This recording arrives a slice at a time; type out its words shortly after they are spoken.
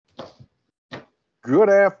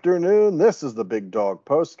Good afternoon. This is the Big Dog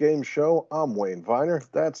Postgame Show. I'm Wayne Viener.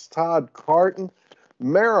 That's Todd Carton.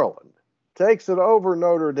 Maryland takes it over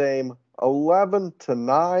Notre Dame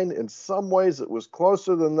 11-9. In some ways, it was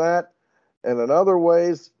closer than that. And in other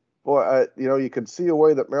ways, boy, you could see a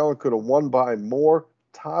way that Maryland could have won by more.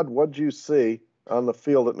 Todd, what'd you see on the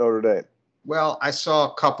field at Notre Dame? Well, I saw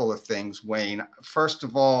a couple of things, Wayne. First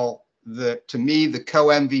of all, to me, the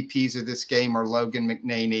co-MVPs of this game are Logan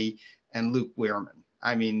McNaney and Luke Weirman.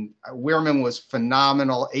 I mean, Weirman was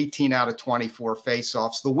phenomenal, 18 out of 24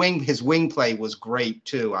 faceoffs. His wing play was great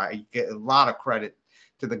too. I get a lot of credit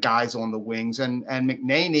to the guys on the wings. And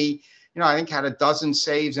McNaney, I think had a dozen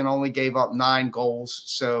saves and only gave up 9 goals.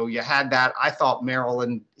 So you had that. I thought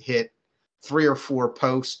Maryland hit 3 or 4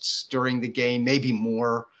 posts during the game, maybe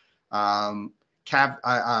more. Entenmann,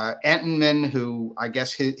 who I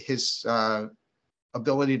guess his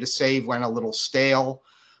ability to save went a little stale,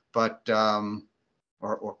 but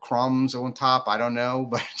or crumbs on top, I don't know,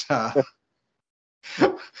 but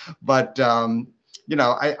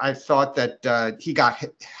I thought that he got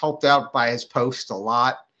helped out by his post a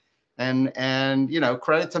lot, and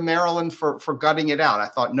credit to Maryland for gutting it out. I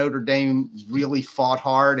thought Notre Dame really fought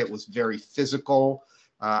hard. It was very physical.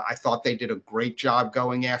 I thought they did a great job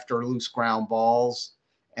going after loose ground balls,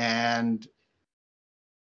 and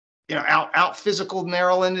out physical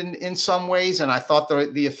Maryland in some ways. And I thought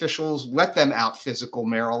the officials let them out physical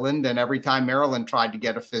Maryland. And every time Maryland tried to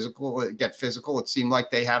get physical, it seemed like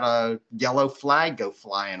they had a yellow flag go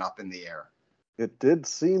flying up in the air. It did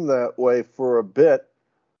seem that way for a bit.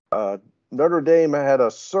 Notre Dame had a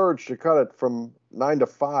surge to cut it from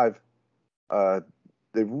 9-5.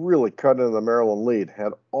 They really cut into the Maryland lead,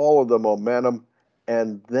 had all of the momentum,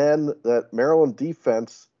 and then that Maryland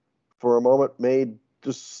defense for a moment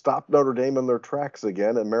just stopped Notre Dame in their tracks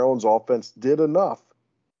again, and Maryland's offense did enough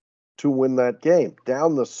to win that game.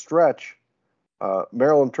 Down the stretch,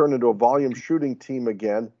 Maryland turned into a volume shooting team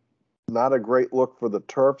again. Not a great look for the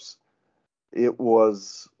Terps. It really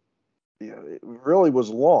was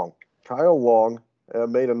Long. Kyle Long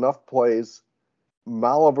made enough plays.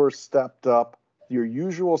 Maliver stepped up. Your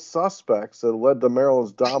usual suspects that led to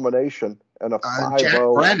Maryland's domination and a 5-0. Jack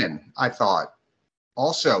Brennan, I thought,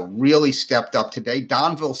 also really stepped up today.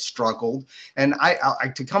 Donville struggled. And I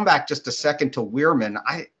to come back just a second to Weirman,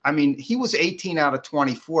 I mean, he was 18 out of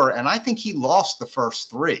 24, and I think he lost the first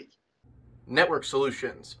 3. Network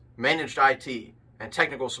solutions, managed IT, and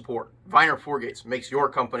technical support. Viener Forgates makes your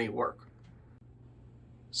company work.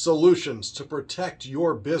 Solutions to protect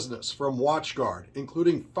your business from WatchGuard,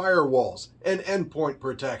 including firewalls and endpoint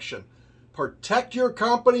protection. Protect your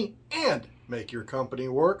company and make your company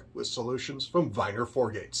work with solutions from Viener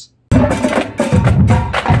Forgates.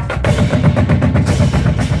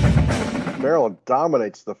 Maryland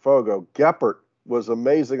dominates the Fogo. Geppert was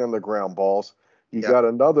amazing on the ground balls. You got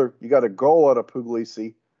a goal out of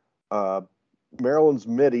Puglisi. Maryland's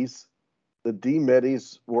middies, the D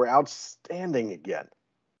middies, were outstanding again.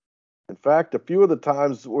 In fact, a few of the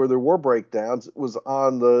times where there were breakdowns, it was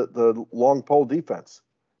on the long pole defense.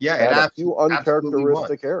 Yeah, it had a few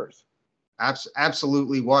uncharacteristic errors.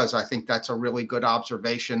 Absolutely was. I think that's a really good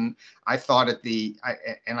observation. I thought and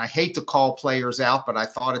I hate to call players out, but I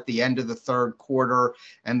thought at the end of the third quarter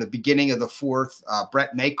and the beginning of the fourth,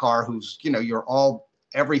 Brett Makar, who's, your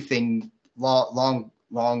everything long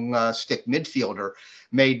stick midfielder,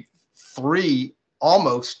 made 3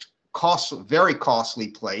 almost very costly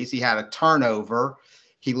plays. He had a turnover.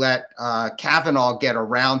 He let Kavanaugh get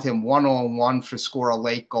around him one-on-one to score a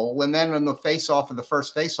late goal. And then in the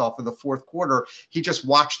first face-off of the fourth quarter, he just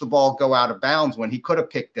watched the ball go out of bounds when he could have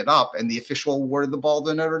picked it up, and the official awarded the ball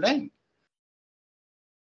to Notre Dame.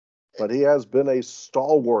 But he has been a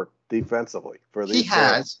stalwart defensively for these. He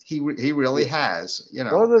has. He really has.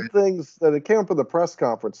 One of the things that it came up in the press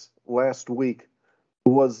conference last week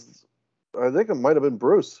was, I think it might have been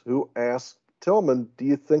Bruce, who asked Tillman, do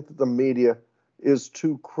you think that the media is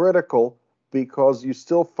too critical because you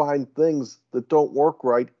still find things that don't work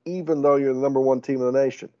right, even though you're the number 1 team in the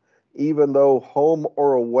nation? Even though home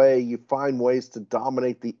or away, you find ways to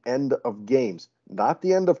dominate the end of games, not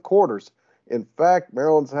the end of quarters. In fact,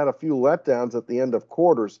 Maryland's had a few letdowns at the end of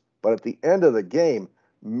quarters, but at the end of the game,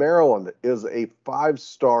 Maryland is a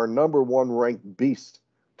 5-star, number 1 ranked beast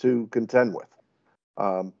to contend with.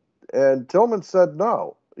 And Tillman said,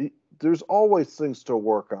 no, there's always things to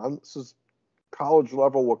work on. This is college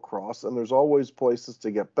level lacrosse, and there's always places to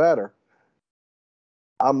get better.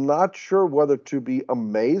 I'm not sure whether to be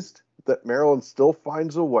amazed that Maryland still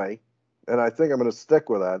finds a way, and I think I'm going to stick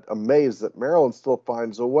with that, amazed that Maryland still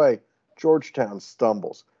finds a way. Georgetown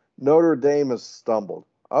stumbles. Notre Dame has stumbled.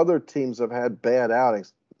 Other teams have had bad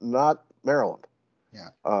outings, not Maryland.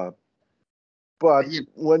 Yeah. But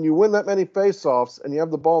when you win that many faceoffs and you have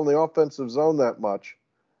the ball in the offensive zone that much,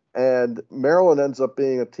 and Maryland ends up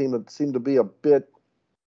being a team that seemed to be a bit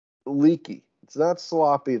leaky. It's not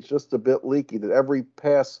sloppy. It's just a bit leaky that every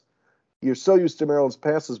pass, you're so used to Maryland's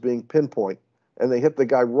passes being pinpoint, and they hit the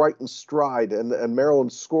guy right in stride, and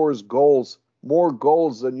Maryland scores goals, more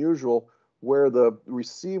goals than usual, where the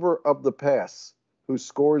receiver of the pass who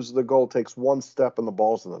scores the goal takes one step and the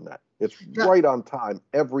ball's in the net. It's right on time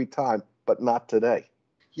every time, but not today.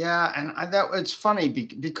 Yeah, and it's funny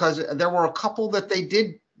because there were a couple that they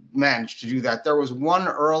did manage to do that. There was one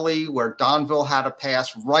early where Donville had a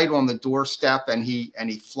pass right on the doorstep and he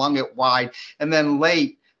flung it wide. And then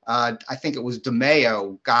late, I think it was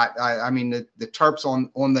DeMayo got, the Terps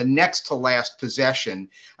on the next to last possession.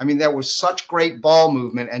 I mean, there was such great ball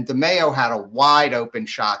movement, and DeMayo had a wide open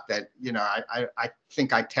shot that, I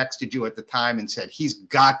think I texted you at the time and said, he's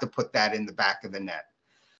got to put that in the back of the net.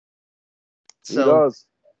 So, he does.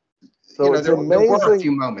 So there were a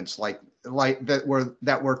few moments like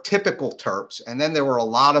that were typical Terps, and then there were a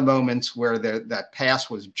lot of moments where that pass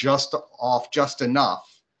was just off just enough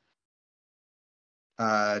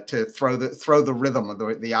to throw the rhythm of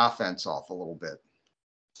the offense off a little bit.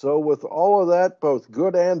 So with all of that, both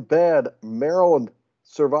good and bad, Maryland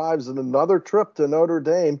survives in another trip to Notre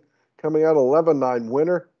Dame, coming out 11-9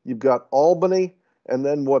 winner. You've got Albany, and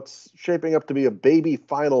then what's shaping up to be a baby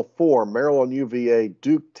Final Four, Maryland UVA,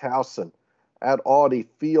 Duke Towson at Audi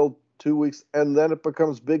Field 2 weeks, and then it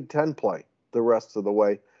becomes Big Ten play the rest of the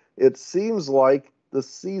way. It seems like the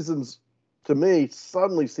season's, to me,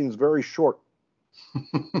 suddenly seems very short.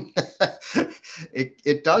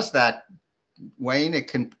 It does that, Wayne.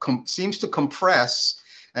 It seems to compress,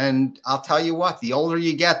 and I'll tell you what, the older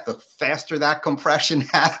you get, the faster that compression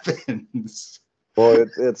happens. Well,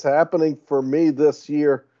 it's happening for me this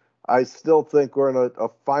year. I still think we're in a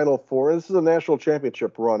Final Four. This is a national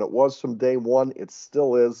championship run. It was from day one. It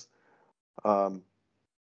still is.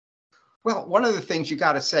 Well, one of the things you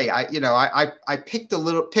got to say, I picked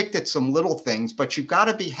at some little things, but you got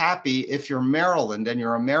to be happy if you're Maryland and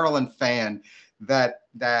you're a Maryland fan that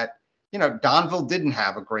Donville didn't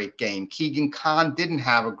have a great game. Keegan Kahn didn't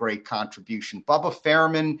have a great contribution. Bubba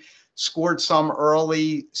Fairman scored some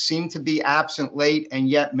early, seemed to be absent late, and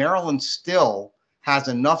yet Maryland still has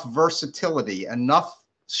enough versatility, enough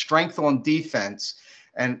strength on defense,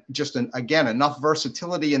 and just enough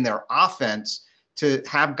versatility in their offense to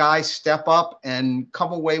have guys step up and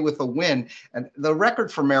come away with a win. And the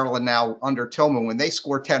record for Maryland now under Tillman, when they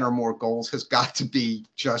score 10 or more goals, has got to be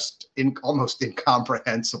just almost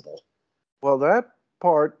incomprehensible. Well, that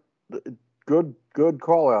part, good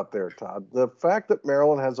call out there, Todd. The fact that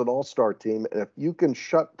Maryland has an all-star team, and if you can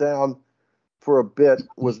shut down for a bit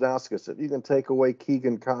Wisnauskas, if you can take away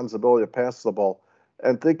Keegan Kahn's ability to pass the ball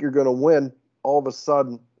and think you're going to win, all of a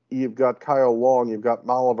sudden you've got Kyle Long, you've got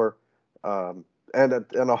Molliver, and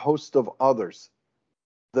a host of others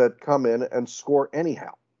that come in and score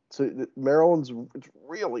anyhow. So it's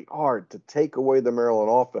really hard to take away the Maryland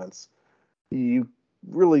offense. You're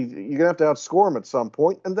going to have to outscore them at some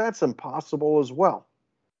point, and that's impossible as well.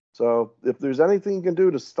 So if there's anything you can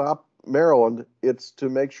do to stop Maryland, it's to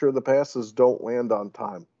make sure the passes don't land on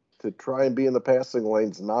time, to try and be in the passing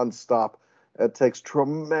lanes nonstop. It takes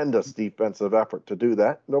tremendous defensive effort to do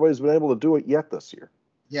that. Nobody's been able to do it yet this year.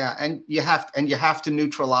 Yeah, and you have to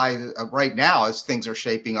neutralize right now as things are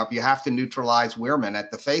shaping up. You have to neutralize Weirman at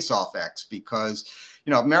the faceoff X because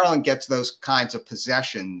if Maryland gets those kinds of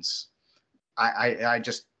possessions,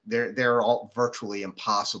 they're all virtually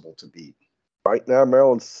impossible to beat. Right now,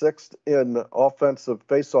 Maryland's sixth in offensive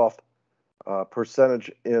faceoff percentage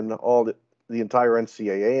in all the entire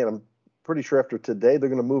NCAA, and I'm pretty sure after today they're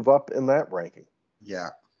going to move up in that ranking.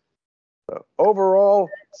 Yeah. So overall,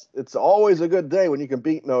 it's always a good day when you can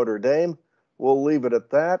beat Notre Dame. We'll leave it at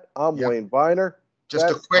that. I'm Wayne Viener. Just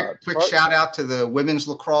a quick shout out to the women's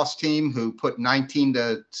lacrosse team who put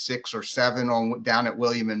 19-6 or 7 down at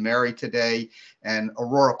William and Mary today. And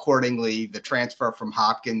Aurora Cordingley, the transfer from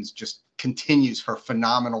Hopkins, just continues her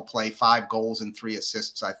phenomenal play. 5 goals and 3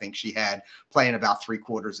 assists, I think she had, playing about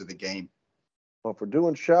 3/4 of the game. Well, if we're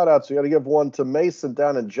doing shout outs, we got to give one to Mason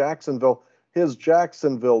down in Jacksonville. His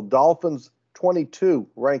Jacksonville Dolphins, 22,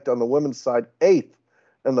 ranked on the women's side, 8th.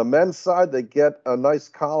 And the men's side, they get a nice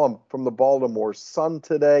column from the Baltimore Sun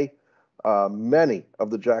today. Many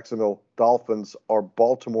of the Jacksonville Dolphins are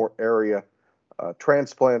Baltimore area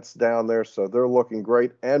transplants down there, so they're looking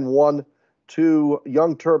great. And 1 to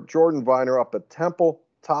young Terp Jordan Viner up at Temple,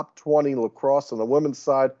 top 20 lacrosse on the women's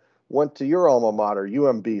side. Went to your alma mater,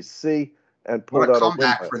 UMBC. and pulled What a out a win.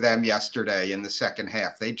 comeback for them yesterday in the second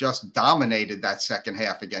half. They just dominated that second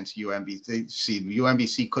half against UMBC.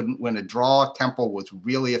 UMBC couldn't win a draw. Temple was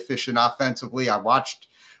really efficient offensively. I watched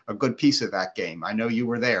a good piece of that game. I know you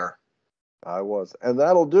were there. I was. And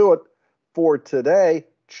that'll do it for today.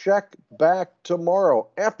 Check back tomorrow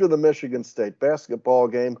after the Michigan State basketball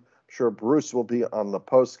game. I'm sure Bruce will be on the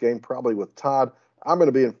post game, probably with Todd. I'm going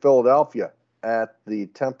to be in Philadelphia at the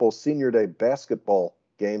Temple Senior Day basketball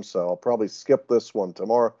game, so I'll probably skip this one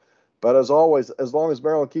tomorrow. But as always, as long as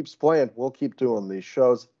Maryland keeps playing, we'll keep doing these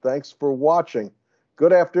shows. Thanks for watching.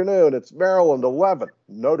 Good afternoon. It's Maryland 11,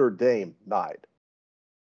 Notre Dame 9.